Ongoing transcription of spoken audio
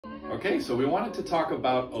Okay, so we wanted to talk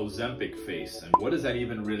about Ozempic Face and what does that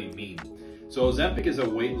even really mean? So Ozempic is a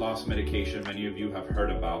weight loss medication many of you have heard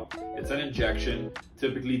about. It's an injection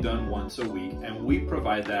typically done once a week, and we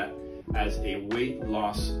provide that as a weight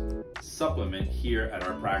loss supplement here at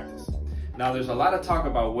our practice. Now there's a lot of talk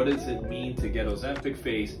about what does it mean to get Ozempic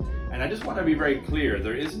Face, and I just want to be very clear,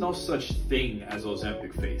 there is no such thing as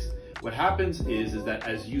Ozempic Face. What happens is that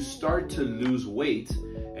as you start to lose weight,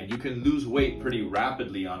 and you can lose weight pretty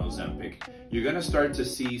rapidly on Ozempic, you're gonna start to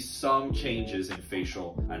see some changes in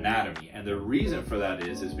facial anatomy. And the reason for that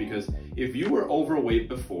is because if you were overweight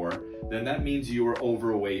before, then that means you were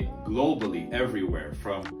overweight globally, everywhere,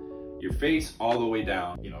 from your face all the way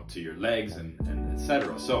down, to your legs and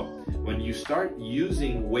etc. So when you start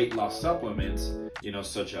using weight loss supplements,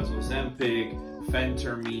 such as Ozempic,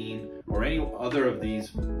 phentermine, or any other of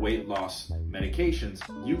these weight loss medications,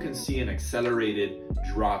 you can see an accelerated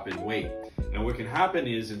drop in weight. And what can happen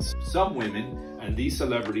is in some women, and these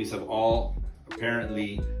celebrities have all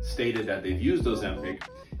apparently stated that they've used Ozempic,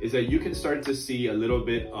 is that you can start to see a little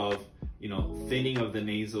bit of thinning of the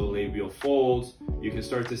nasolabial folds. You can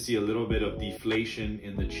start to see a little bit of deflation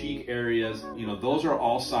in the cheek areas. Those are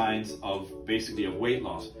all signs of basically of weight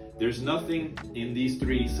loss. There's nothing in these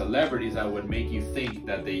three celebrities that would make you think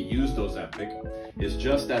that they used Ozempic. It's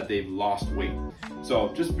just that they've lost weight.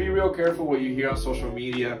 So just be real careful what you hear on social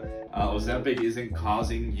media. Ozempic isn't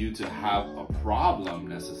causing you to have a problem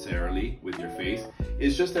necessarily with your face.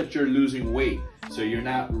 It's just that you're losing weight. So you're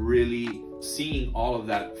not really seeing all of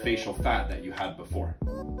that facial fat that you had before.